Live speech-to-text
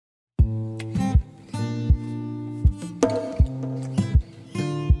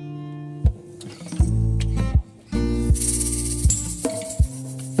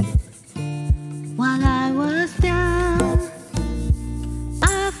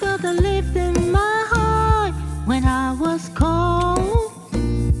felt a lift in my heart when I was cold.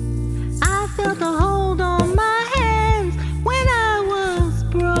 I felt a hold on my hands when I was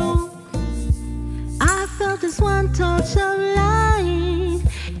broke. I felt this one touch of light,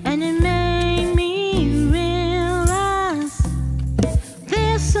 and it made me realize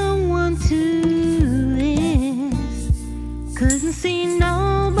there's someone to this. Couldn't see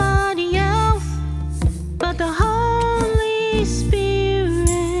nobody else but the Holy Spirit.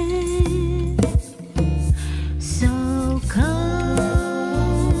 So come,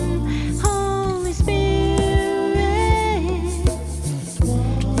 Holy Spirit,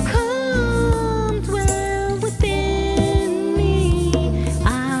 come dwell within me.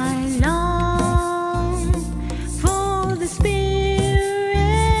 I long for the Spirit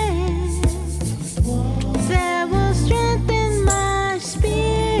that will strengthen my spirit.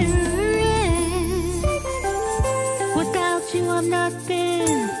 Without you I'm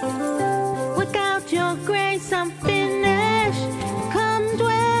nothing. Without your grace I'm finished. Come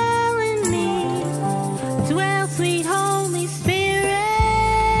dwell in me. Dwell, sweet Holy Spirit.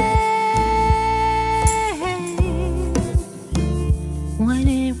 When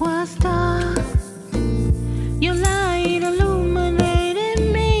it was dark, your light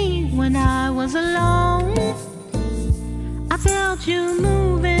illuminated me. When I was alone, I felt you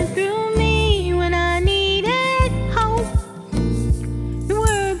moving through me. When I needed hope, you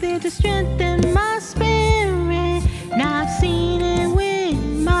were there to strengthen my spirit. Now I've seen it with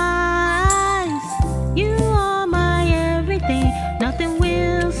my eyes. You are my everything. Nothing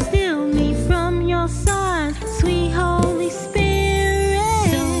will steal me from your side, sweet Holy Spirit.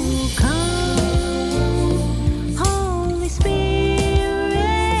 So come, Holy Spirit,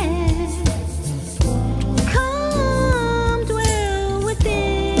 come dwell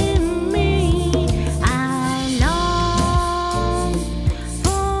within me. I long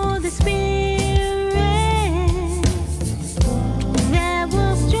for the Spirit that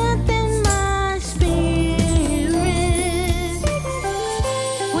will strengthen my spirit.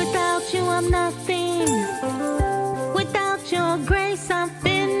 Without you I'm nothing. Without your grace I'm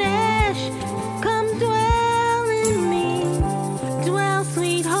finished. Come dwell in me. Dwell,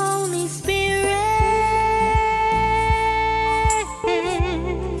 sweet Holy Spirit.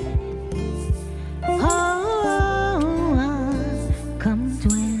 Oh, come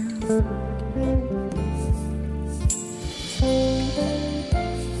dwell.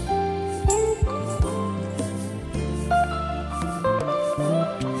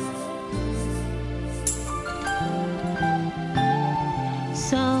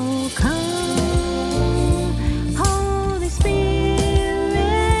 So come.